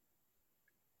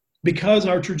because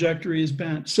our trajectory is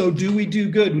bent. So do we do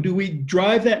good? Do we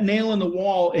drive that nail in the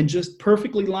wall and just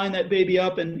perfectly line that baby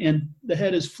up and the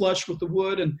head is flush with the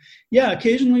wood? And yeah,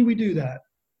 occasionally we do that.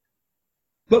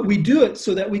 But we do it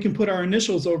so that we can put our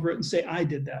initials over it and say, I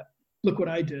did that. Look what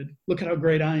I did. Look at how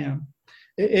great I am.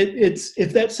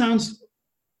 If that sounds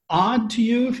odd to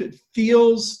you, if it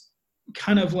feels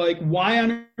kind of like, why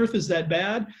on earth is that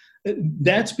bad?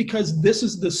 That's because this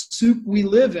is the soup we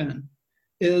live in,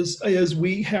 is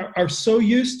we are so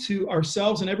used to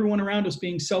ourselves and everyone around us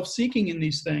being self-seeking in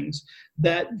these things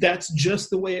that's just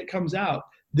the way it comes out.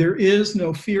 There is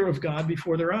no fear of God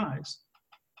before their eyes.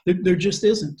 There just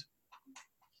isn't.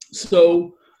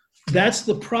 So that's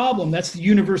the problem. That's the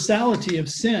universality of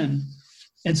sin.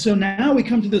 And so now we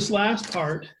come to this last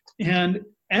part, and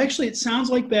actually it sounds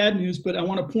like bad news, but I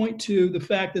want to point to the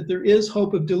fact that there is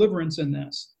hope of deliverance in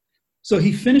this. So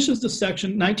he finishes the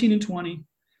section, 19 and 20.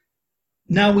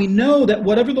 Now we know that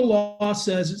whatever the law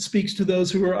says, it speaks to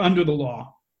those who are under the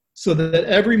law, so that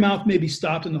every mouth may be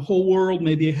stopped and the whole world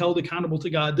may be held accountable to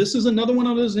God. This is another one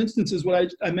of those instances,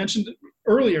 what I mentioned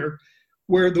earlier,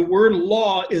 where the word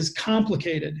law is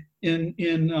complicated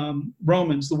in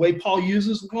Romans. The way Paul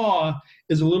uses law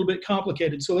is a little bit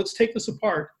complicated. So let's take this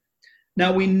apart.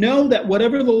 Now we know that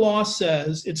whatever the law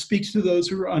says, it speaks to those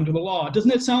who are under the law. Doesn't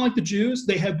that sound like the Jews?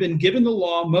 They have been given the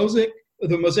law,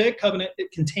 the Mosaic covenant, it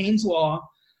contains law.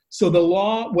 So the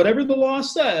law, whatever the law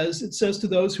says, it says to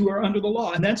those who are under the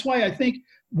law. And that's why I think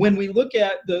when we look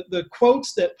at the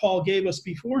quotes that Paul gave us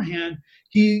beforehand,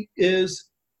 he is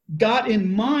got in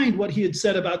mind what he had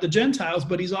said about the Gentiles,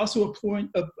 but he's also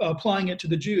applying it to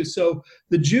the Jews. So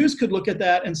the Jews could look at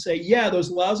that and say, yeah,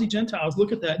 those lousy Gentiles,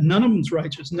 look at that. None of them's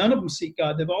righteous. None of them seek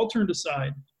God. They've all turned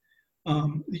aside.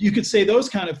 You could say those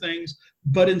kind of things,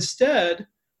 but instead,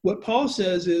 what Paul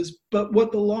says is, but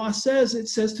what the law says, it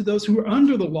says to those who are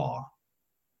under the law.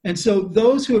 And so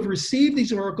those who have received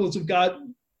these oracles of God,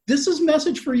 this is a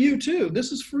message for you too.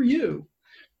 This is for you.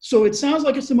 So it sounds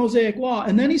like it's the Mosaic law.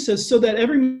 And then he says, so that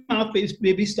every mouth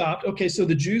may be stopped. Okay, so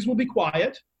the Jews will be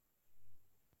quiet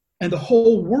and the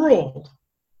whole world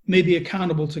may be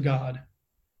accountable to God.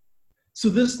 So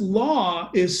this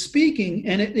law is speaking,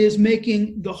 and it is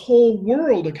making the whole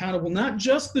world accountable, not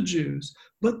just the Jews,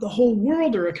 but the whole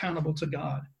world are accountable to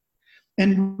God.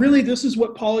 And really, this is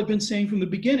what Paul had been saying from the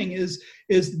beginning, is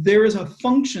there is a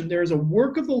function, there is a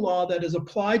work of the law that is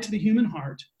applied to the human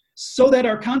heart, so that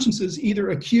our consciences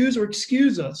either accuse or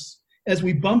excuse us as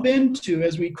we bump into,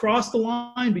 as we cross the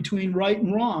line between right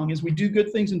and wrong, as we do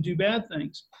good things and do bad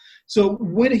things. So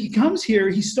when he comes here,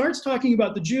 he starts talking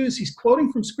about the Jews. He's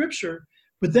quoting from Scripture,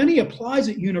 but then he applies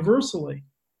it universally.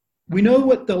 We know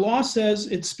what the law says.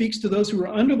 It speaks to those who are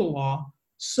under the law,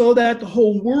 so that the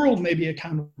whole world may be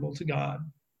accountable to God.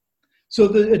 So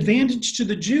the advantage to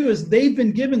the Jew is they've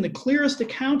been given the clearest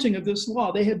accounting of this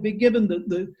law. They have been given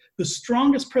the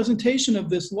strongest presentation of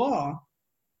this law,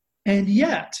 and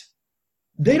yet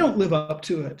they don't live up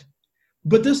to it.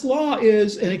 But this law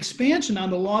is an expansion on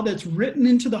the law that's written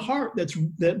into the heart, that's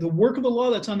the work of the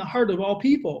law that's on the heart of all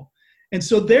people. And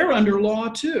so they're under law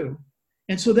too.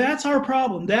 And so that's our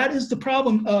problem. That is the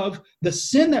problem of the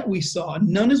sin that we saw.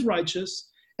 None is righteous.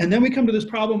 And then we come to this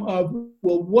problem of,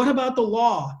 well, what about the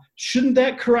law? Shouldn't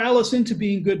that corral us into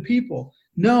being good people?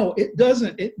 No, it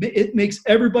doesn't. It makes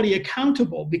everybody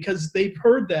accountable because they've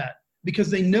heard that,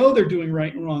 because they know they're doing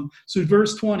right and wrong. So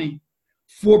verse 20,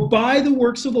 for by the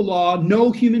works of the law,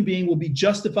 no human being will be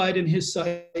justified in his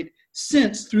sight,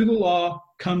 since through the law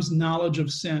comes knowledge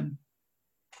of sin.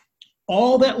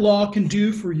 All that law can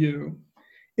do for you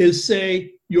is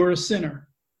say you're a sinner.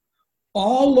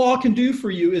 All law can do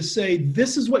for you is say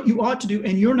this is what you ought to do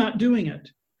and you're not doing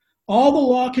it. All the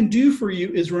law can do for you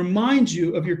is remind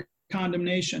you of your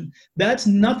condemnation. That's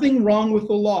nothing wrong with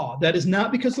the law. That is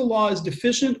not because the law is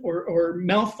deficient or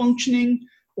malfunctioning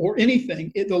or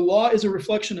anything. The law is a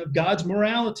reflection of God's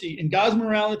morality, and God's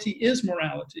morality is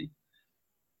morality.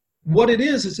 What it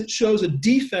is it shows a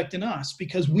defect in us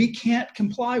because we can't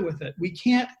comply with it. We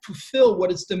can't fulfill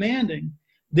what it's demanding.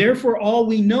 Therefore, all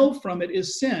we know from it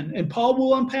is sin. And Paul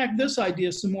will unpack this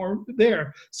idea some more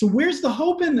there. So where's the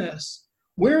hope in this?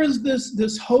 Where is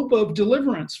this hope of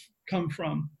deliverance come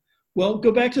from? Well,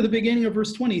 go back to the beginning of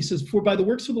verse 20. He says, for by the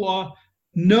works of the law,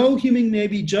 no human may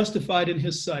be justified in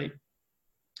his sight.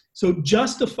 So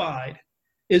justified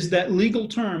is that legal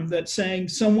term that's saying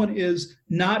someone is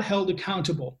not held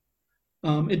accountable.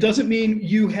 It doesn't mean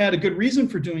you had a good reason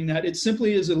for doing that. It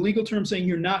simply is a legal term saying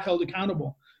you're not held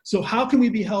accountable. So how can we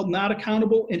be held not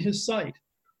accountable in his sight?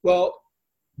 Well,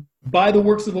 by the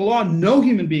works of the law, no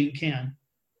human being can.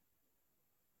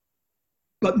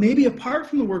 But maybe apart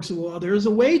from the works of the law, there is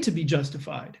a way to be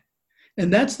justified.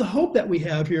 And that's the hope that we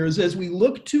have here, is as we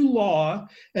look to law,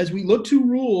 as we look to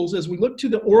rules, as we look to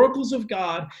the oracles of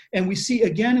God, and we see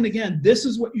again and again, this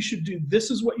is what you should do,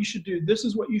 this is what you should do, this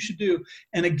is what you should do.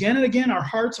 And again, our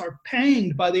hearts are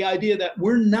panged by the idea that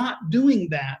we're not doing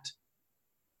that.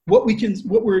 What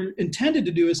we're intended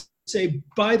to do is say,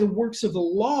 by the works of the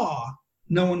law,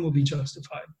 no one will be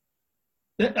justified.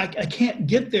 I can't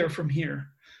get there from here.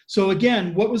 So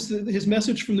again, what was his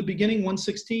message from the beginning,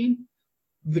 1:16?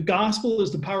 The gospel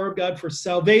is the power of God for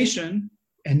salvation,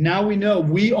 and now we know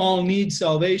we all need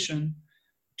salvation,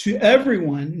 to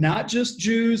everyone, not just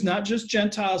Jews, not just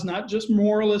Gentiles, not just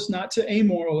moralists, not to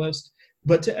amoralists,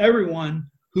 but to everyone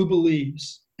who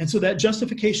believes. And so that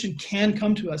justification can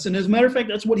come to us. And as a matter of fact,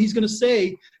 that's what he's going to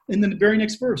say in the very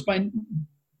next verse.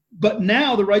 But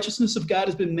now the righteousness of God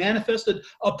has been manifested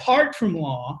apart from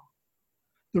law,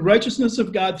 the righteousness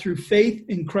of God through faith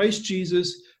in Christ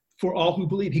Jesus for all who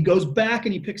believe. He goes back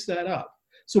and he picks that up.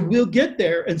 So we'll get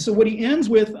there. And so what he ends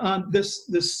with on this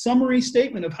summary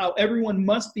statement of how everyone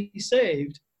must be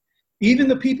saved, even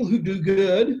the people who do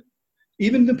good,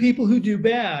 even the people who do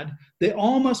bad, they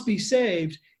all must be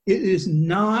saved. It is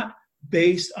not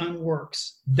based on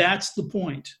works. That's the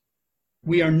point.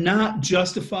 We are not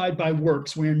justified by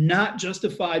works. We are not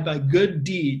justified by good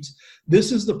deeds.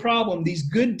 This is the problem. These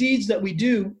good deeds that we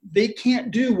do, they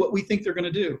can't do what we think they're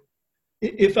going to do.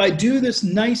 If I do this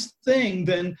nice thing,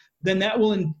 then that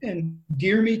will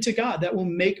endear me to God. That will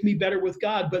make me better with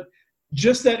God. But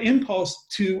just that impulse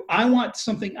to, I want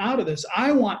something out of this.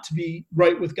 I want to be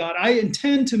right with God. I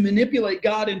intend to manipulate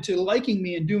God into liking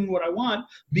me and doing what I want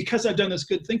because I've done this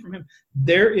good thing from him.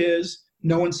 There is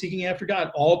no one seeking after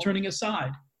God, all turning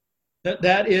aside.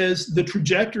 That is, the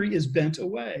trajectory is bent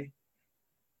away.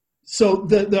 So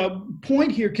the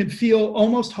point here can feel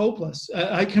almost hopeless.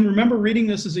 I can remember reading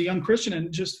this as a young Christian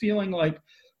and just feeling like,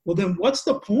 well, then what's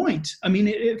the point? I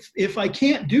mean, if I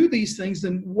can't do these things,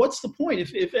 then what's the point?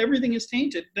 If everything is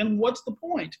tainted, then what's the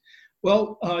point?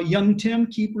 Well, young Tim,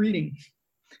 keep reading.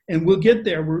 And we'll get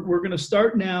there. We're going to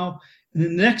start now. In the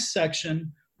next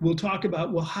section, we'll talk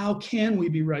about, well, how can we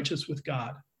be righteous with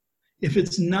God? If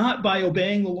it's not by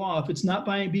obeying the law, if it's not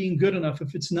by being good enough,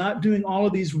 if it's not doing all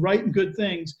of these right and good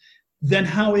things, then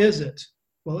how is it?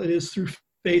 Well, it is through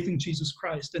faith in Jesus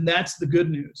Christ. And that's the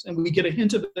good news. And we get a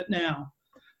hint of it now.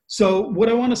 So what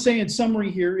I want to say in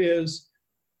summary here is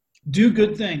do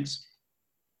good things.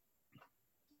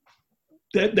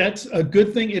 That's a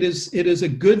good thing. It is a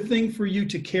good thing for you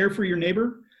to care for your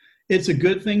neighbor. It's a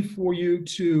good thing for you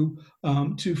to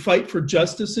fight for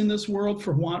justice in this world,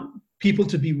 for people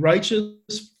to be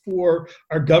righteous, for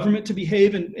our government to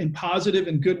behave in positive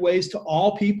and good ways to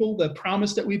all people. The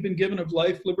promise that we've been given of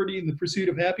life, liberty, and the pursuit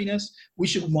of happiness, we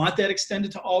should want that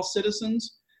extended to all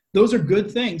citizens. Those are good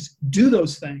things. Do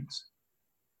those things.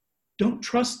 Don't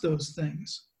trust those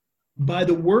things. By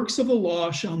the works of the law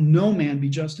shall no man be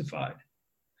justified.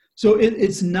 So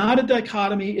it's not a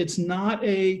dichotomy. It's not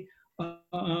a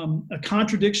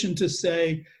contradiction to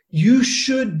say you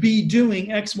should be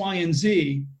doing X, Y, and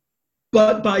Z,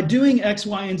 but by doing X,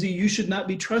 Y, and Z, you should not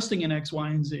be trusting in X, Y,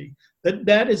 and Z.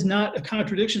 That is not a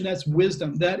contradiction. That's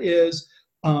wisdom. That is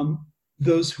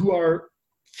those who are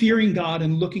fearing God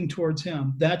and looking towards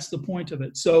him. That's the point of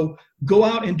it. So go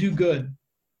out and do good,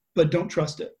 but don't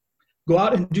trust it. Go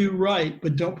out and do right,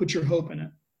 but don't put your hope in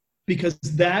it. Because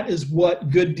that is what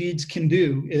good deeds can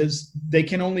do, is they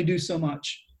can only do so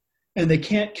much. And they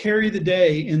can't carry the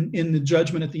day in the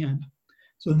judgment at the end.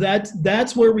 So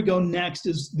that's where we go next,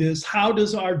 is this: how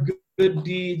does our good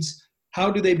deeds, how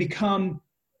do they become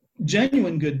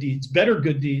genuine good deeds, better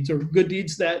good deeds, or good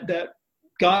deeds that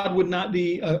God would not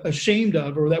be ashamed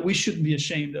of, or that we shouldn't be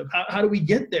ashamed of? How do we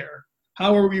get there?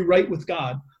 How are we right with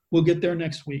God? We'll get there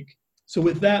next week. So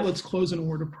with that, let's close in a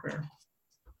word of prayer.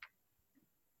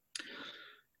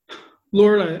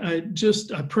 Lord,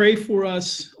 I pray for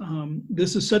us.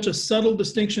 This is such a subtle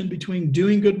distinction between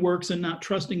doing good works and not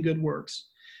trusting good works,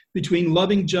 between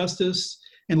loving justice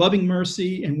and loving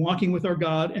mercy and walking with our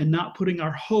God and not putting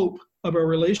our hope of our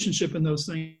relationship in those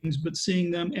things, but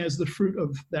seeing them as the fruit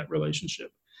of that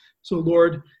relationship. So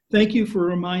Lord, thank you for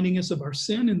reminding us of our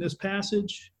sin in this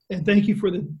passage, and thank you for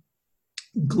the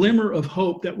glimmer of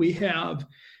hope that we have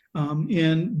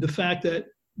in the fact that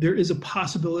there is a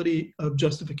possibility of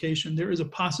justification. There is a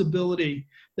possibility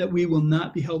that we will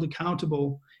not be held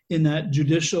accountable in that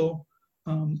judicial,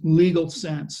 legal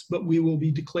sense, but we will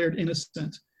be declared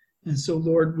innocent. And so,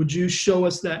 Lord, would you show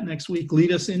us that next week?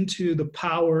 Lead us into the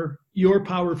power, your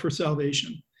power for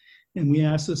salvation. And we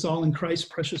ask this all in Christ's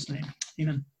precious name.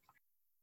 Amen.